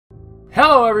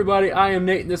Hello everybody, I am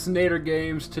Nate and this is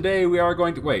Natergamez. Today we are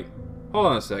going to... Wait, hold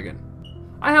on a second.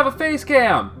 I have a face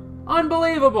cam!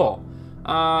 Unbelievable!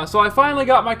 So I finally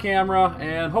got my camera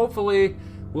and hopefully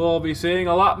we'll be seeing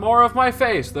a lot more of my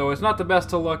face, though it's not the best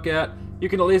to look at. You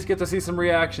can at least get to see some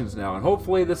reactions now, and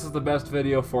hopefully this is the best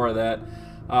video for that.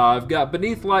 I've got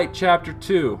Beneath Light Chapter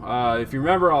 2. If you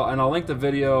remember, I'll link the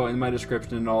video in my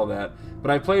description and all that,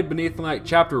 but I played Beneath Light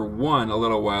Chapter 1 a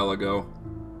little while ago.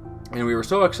 And we were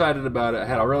so excited about it. I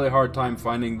had a really hard time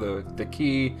finding the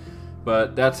key,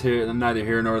 but that's neither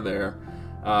here nor there.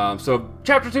 So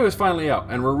Chapter 2 is finally out,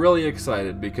 and we're really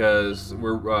excited because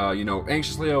we're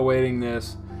anxiously awaiting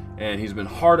this. And he's been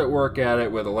hard at work at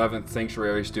it with 11th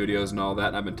Sanctuary Studios and all that.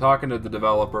 And I've been talking to the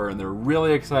developer, and they're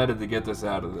really excited to get this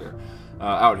out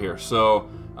here. So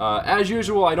as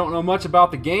usual, I don't know much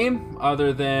about the game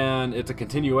other than it's a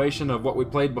continuation of what we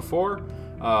played before.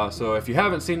 So if you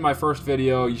haven't seen my first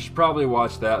video, you should probably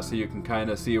watch that so you can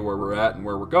kind of see where we're at and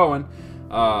where we're going.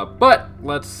 But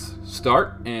let's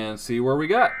start and see where we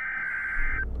got.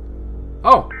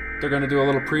 Oh, they're going to do a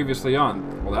little previously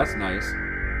on. Well, that's nice.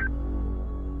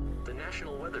 The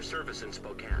National Weather Service in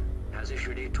Spokane has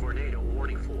issued a tornado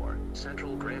warning for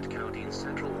central Grant County and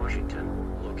central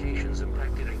Washington. Locations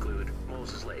impacted include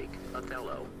Moses Lake,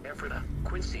 Othello, Ephrata,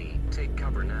 Quincy. Take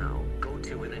cover now. Go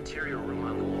to an interior room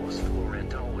on the lowest floor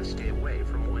and always stay away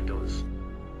from windows.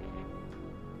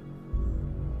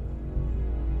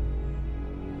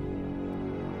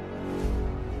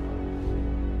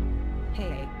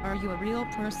 Hey, are you a real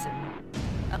person?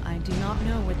 I do not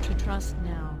know what to trust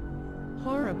now.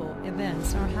 Horrible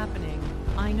events are happening.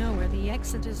 I know where the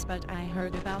exit is, but I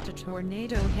heard about a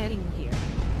tornado heading here.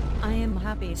 I am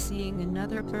happy seeing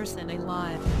another person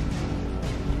alive.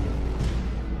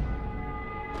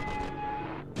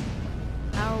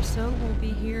 Our soul will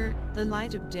be here. The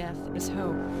light of death is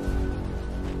hope.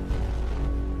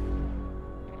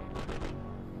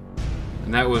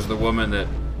 And that was the woman that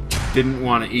didn't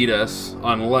want to eat us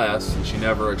unless, and she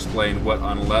never explained what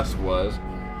unless was.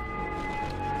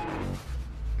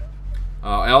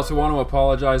 I also want to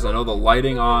apologize. I know the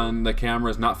lighting on the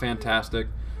camera is not fantastic.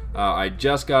 I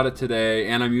just got it today,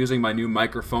 and I'm using my new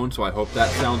microphone, so I hope that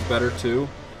sounds better too.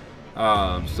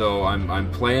 So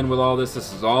I'm playing with all this.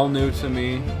 This is all new to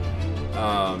me.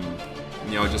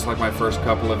 Just like my first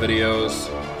couple of videos.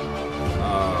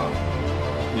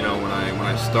 When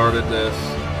I started this,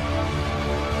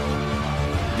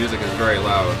 the music is very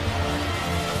loud.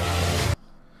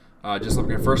 Just like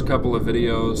my first couple of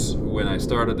videos, when I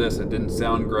started this, it didn't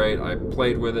sound great. I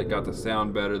played with it, got the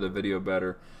sound better, the video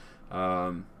better.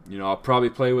 I'll probably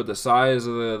play with the size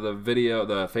of the video,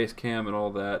 the face cam, and all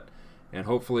that, and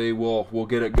hopefully we'll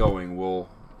get it going. We'll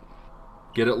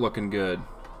get it looking good.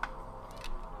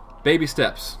 Baby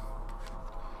steps.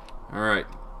 All right.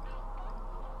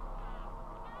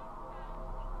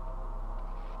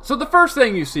 So the first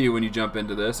thing you see when you jump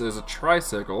into this is a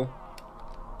tricycle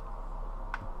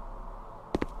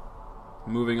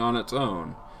moving on its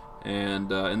own.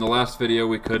 And in the last video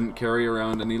we couldn't carry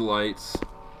around any lights,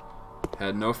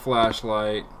 had no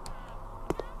flashlight,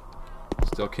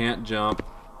 still can't jump.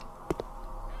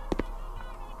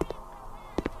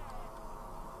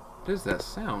 What is that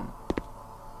sound?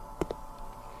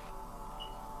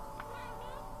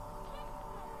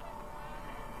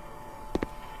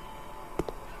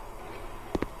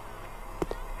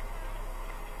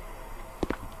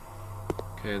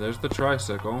 Okay, there's the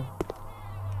tricycle.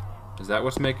 Is that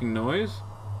what's making noise?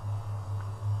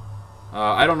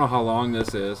 I don't know how long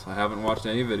this is. I haven't watched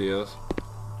any videos.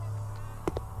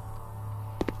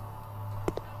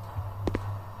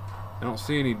 I don't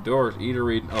see any doors. Eat or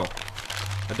read. Oh.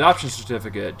 Adoption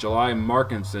certificate. July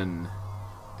Markinson.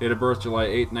 Date of birth July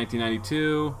 8,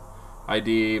 1992.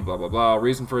 ID, blah, blah, blah.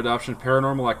 Reason for adoption.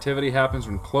 Paranormal activity happens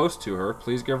when close to her.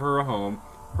 Please give her a home.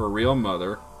 Her real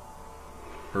mother.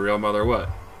 Her real mother what?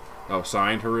 Oh,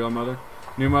 signed her real mother?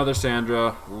 New mother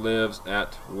Sandra lives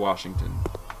at Washington.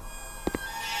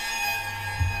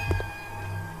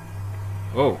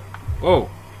 Oh. Oh.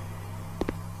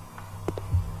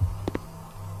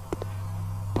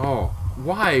 Oh.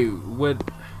 Why would...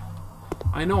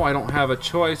 I know I don't have a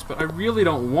choice, but I really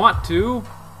don't want to.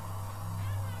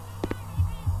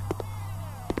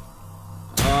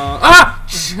 Ah!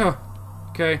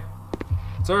 Okay.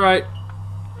 It's alright.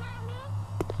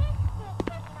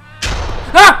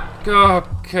 Ah!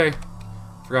 Okay.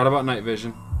 Forgot about night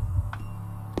vision.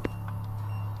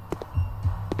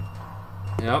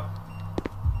 Yep.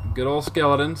 Good old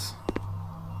skeletons.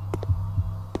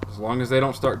 As long as they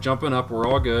don't start jumping up, we're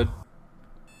all good.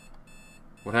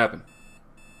 What happened?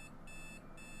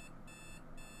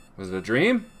 Was it a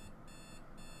dream?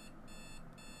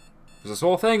 Is this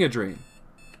whole thing a dream?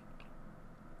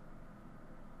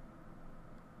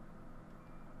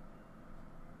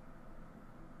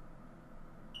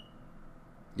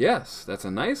 Yes, that's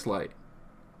a nice light.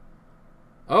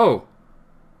 Oh!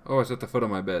 Oh, it's at the foot of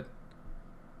my bed.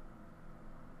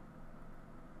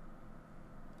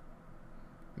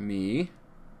 Me?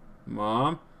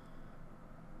 Mom?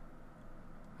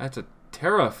 That's a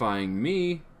terrifying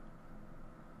me.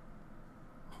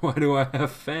 Why do I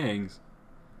have fangs?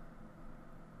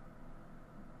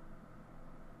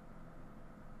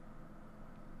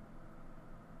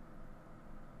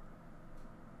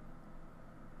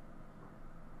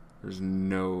 There's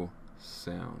no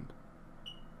sound.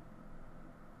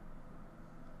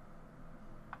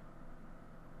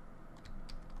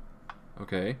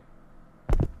 Okay.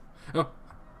 Oh.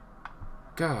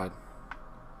 God.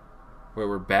 Wait,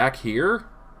 we're back here?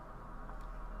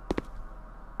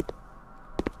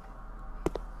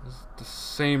 This is the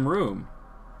same room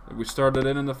that we started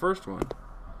in the first one.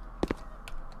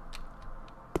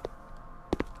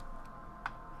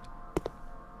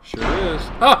 Sure is.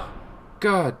 Ah!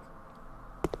 God!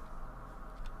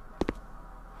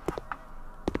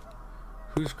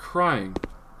 Who's crying?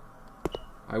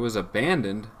 I was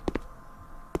abandoned.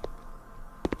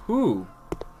 Who?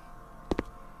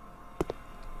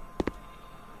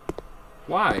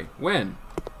 Why? When?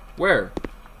 Where?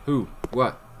 Who?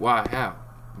 What? Why? How?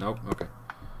 Nope. Okay.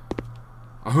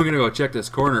 I'm gonna go check this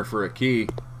corner for a key.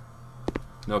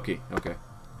 No key. Okay.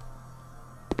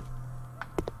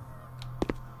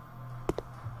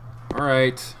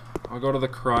 Alright. I'll go to the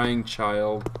crying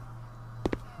child.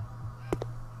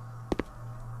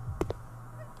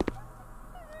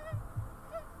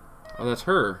 Oh, that's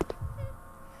her.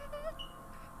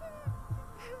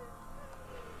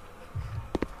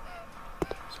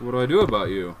 So what do I do about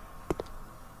you?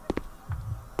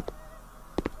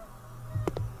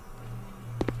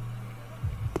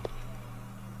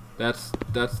 That's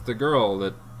the girl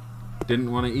that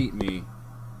didn't want to eat me.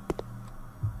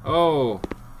 Oh,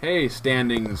 hey,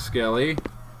 standing skelly.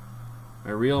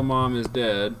 My real mom is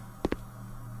dead.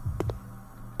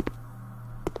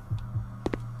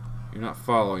 You're not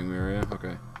following me, are you?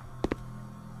 Okay.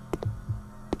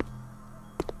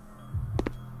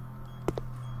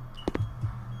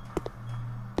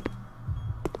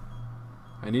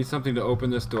 I need something to open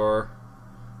this door.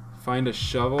 Find a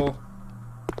shovel.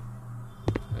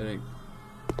 I think.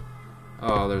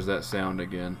 Oh, there's that sound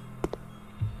again.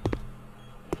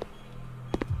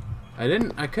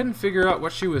 I couldn't figure out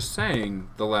what she was saying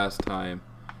the last time.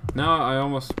 Now I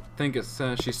almost think it's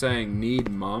she's saying need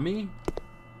mommy.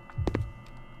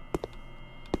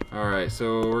 Alright,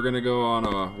 so we're gonna go on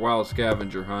a wild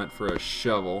scavenger hunt for a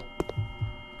shovel.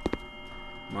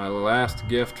 My last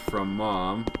gift from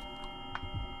Mom.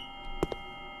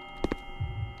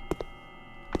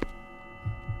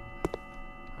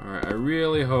 Alright, I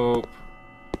really hope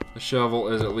the shovel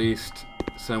is at least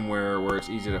somewhere where it's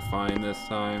easy to find this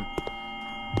time.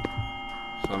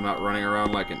 So I'm not running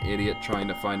around like an idiot trying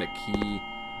to find a key.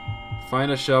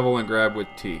 Find a shovel and grab with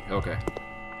T. Okay.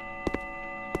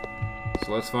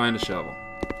 So let's find a shovel.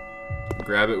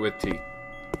 Grab it with T.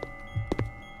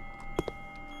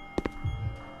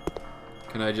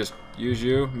 Can I just use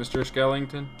you, Mr.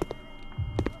 Skellington?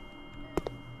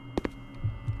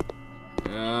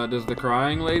 Does the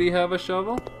crying lady have a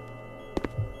shovel?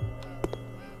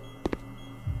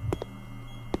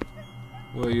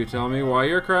 Will you tell me why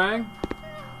you're crying?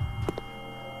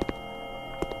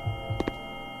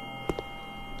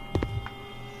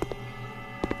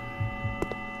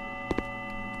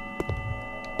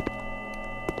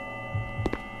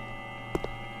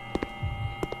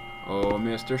 Oh,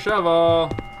 Mr. Shovel!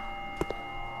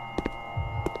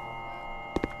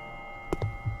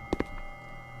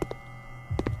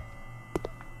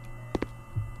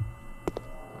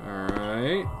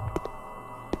 Alright.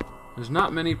 There's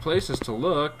not many places to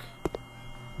look.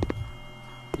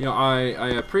 You know, I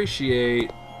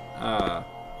appreciate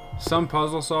some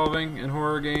puzzle solving in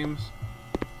horror games.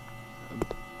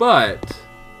 But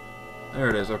there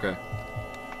it is, okay.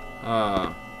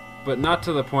 But not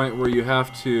to the point where you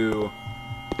have to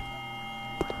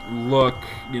look,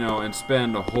 you know, and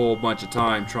spend a whole bunch of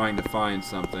time trying to find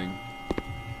something.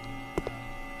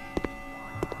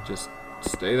 Just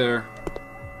stay there.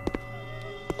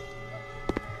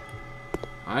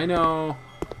 I know.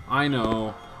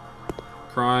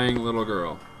 Crying little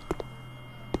girl.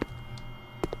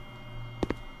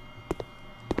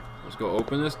 Let's go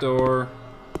open this door.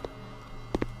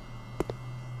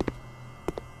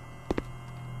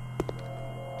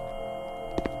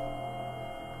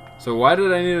 So why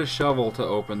did I need a shovel to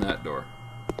open that door?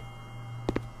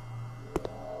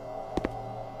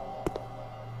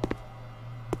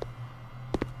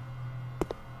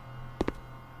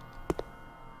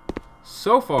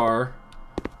 so far,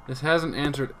 this hasn't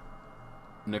answered...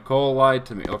 Nicole lied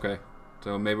to me. Okay,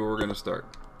 so maybe we're going to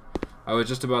start. I was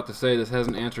just about to say this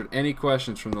hasn't answered any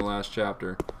questions from the last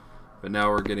chapter, but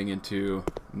now we're getting into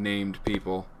named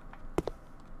people.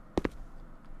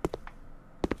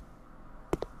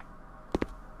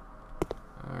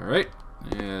 Alright,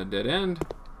 yeah, dead end.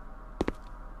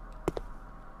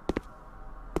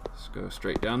 Let's go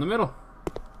straight down the middle.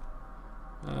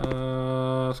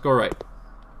 Let's go right.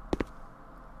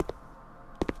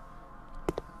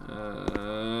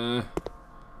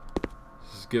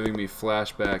 This is giving me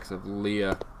flashbacks of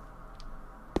Leah.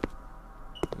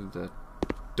 The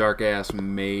dark ass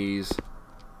maze.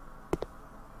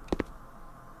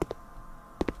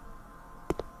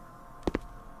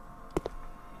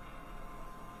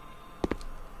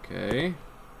 Okay.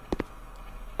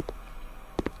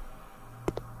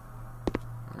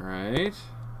 Alright.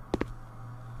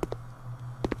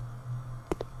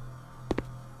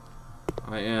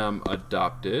 I am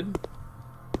adopted.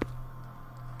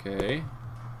 Okay.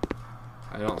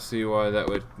 I don't see why that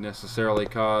would necessarily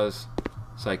cause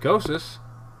psychosis.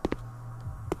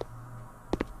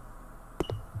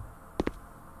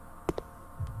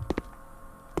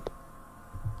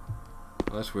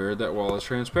 Well, that's weird. That wall is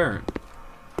transparent.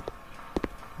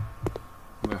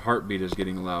 My heartbeat is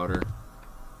getting louder.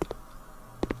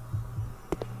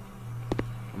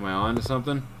 Am I on to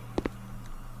something?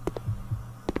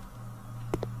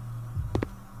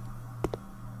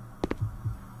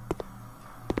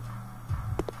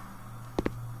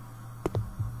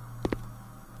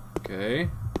 Okay.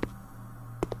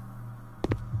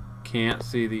 Can't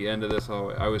see the end of this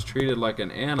hallway. I was treated like an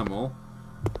animal.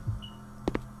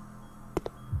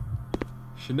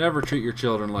 Should never treat your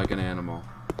children like an animal.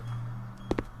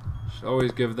 Should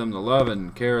always give them the love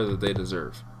and care that they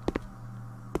deserve.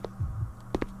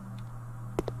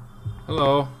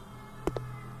 Hello.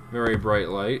 Very bright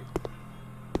light.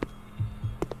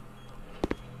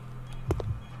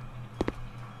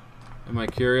 Am I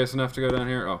curious enough to go down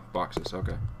here? Oh, boxes,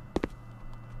 okay.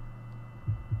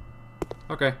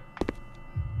 Okay.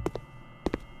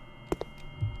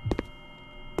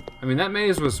 I mean, that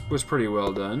maze was pretty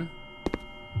well done.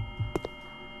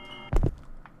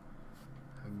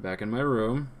 I'm back in my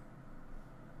room.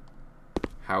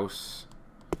 House.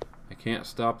 I can't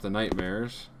stop the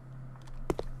nightmares.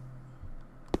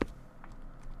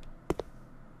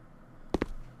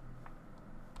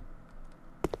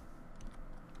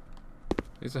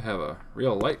 At least I have a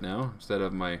real light now instead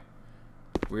of my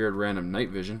weird random night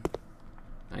vision.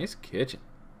 Nice kitchen.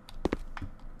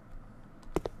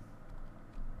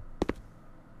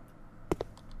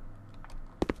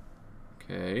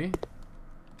 Okay.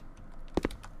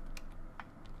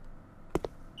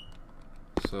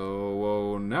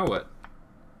 So, now what?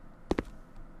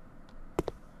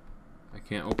 I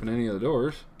can't open any of the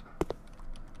doors.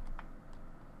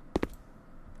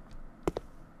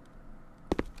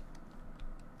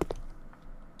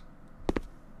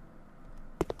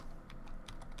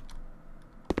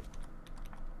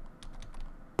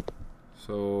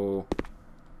 So,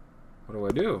 what do I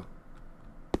do?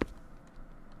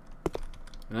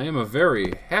 And I am a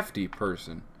very hefty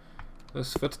person.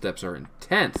 Those footsteps are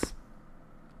intense.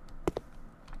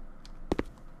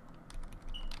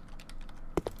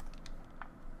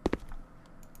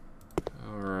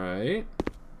 Alright.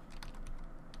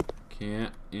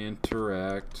 Can't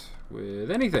interact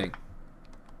with anything.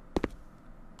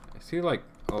 I see like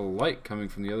a light coming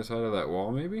from the other side of that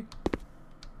wall, maybe?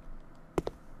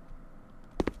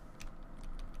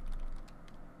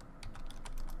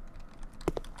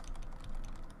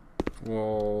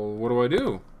 Well, what do I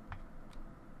do?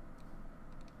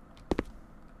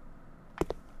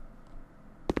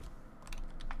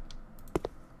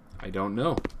 I don't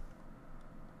know.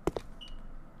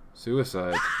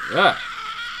 Suicide. Ah!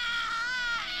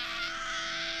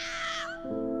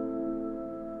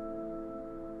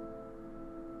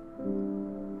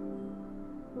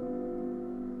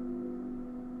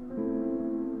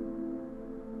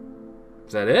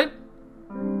 Is that it?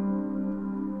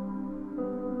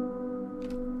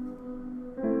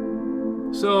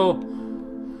 So,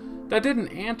 that didn't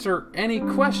answer any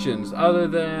questions other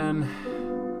than...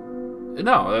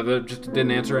 No, that just didn't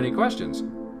answer any questions.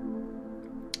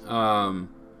 In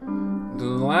the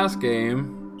last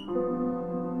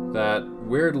game, that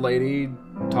weird lady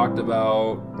talked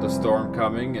about the storm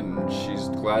coming and she's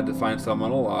glad to find someone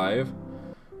alive.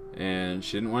 And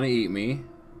she didn't want to eat me.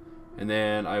 And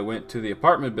then I went to the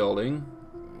apartment building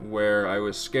where I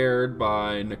was scared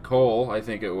by Nicole, I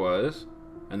think it was.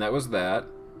 And that was that.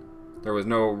 There was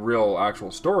no real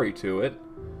actual story to it.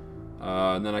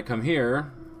 And then I come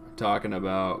here talking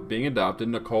about being adopted.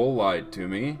 Nicole lied to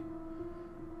me.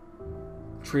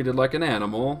 Treated like an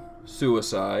animal.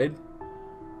 Suicide.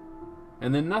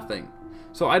 And then nothing.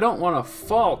 So I don't want to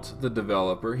fault the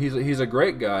developer. He's a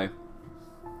great guy.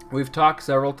 We've talked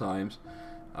several times.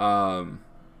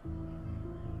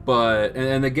 But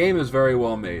the game is very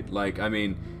well made. Like, I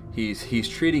mean, he's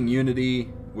treating Unity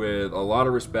with a lot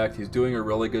of respect. He's doing a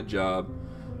really good job.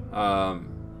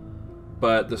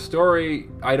 But the story,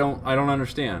 I don't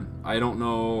understand. I don't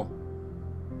know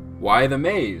why the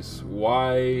maze.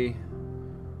 Why?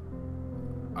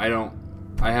 I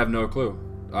have no clue.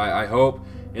 I hope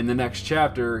in the next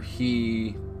chapter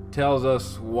he tells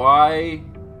us why.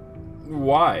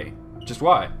 Just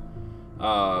why.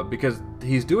 Because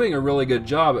he's doing a really good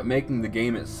job at making the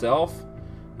game itself,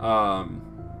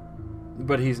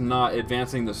 but he's not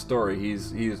advancing the story.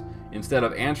 He's instead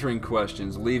of answering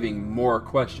questions, leaving more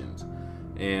questions,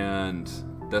 and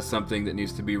that's something that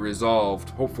needs to be resolved,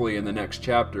 hopefully in the next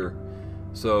chapter,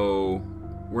 so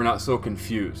we're not so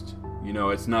confused. You know,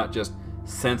 it's not just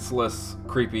senseless,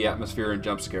 creepy atmosphere and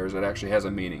jump scares. It actually has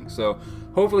a meaning. So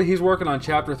hopefully he's working on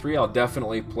chapter 3. I'll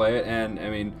definitely play it, and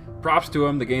I mean, props to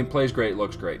him. The game plays great,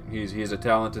 looks great. He's a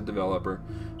talented developer.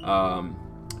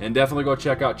 And definitely go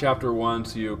check out chapter 1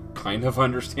 so you kind of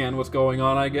understand what's going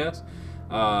on, I guess.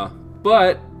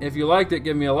 But if you liked it,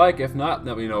 give me a like. If not,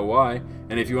 let me know why.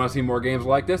 And if you want to see more games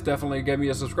like this, definitely give me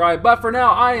a subscribe. But for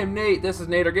now, I am Nate. This is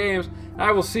Natergamez.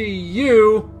 I will see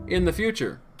you in the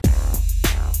future.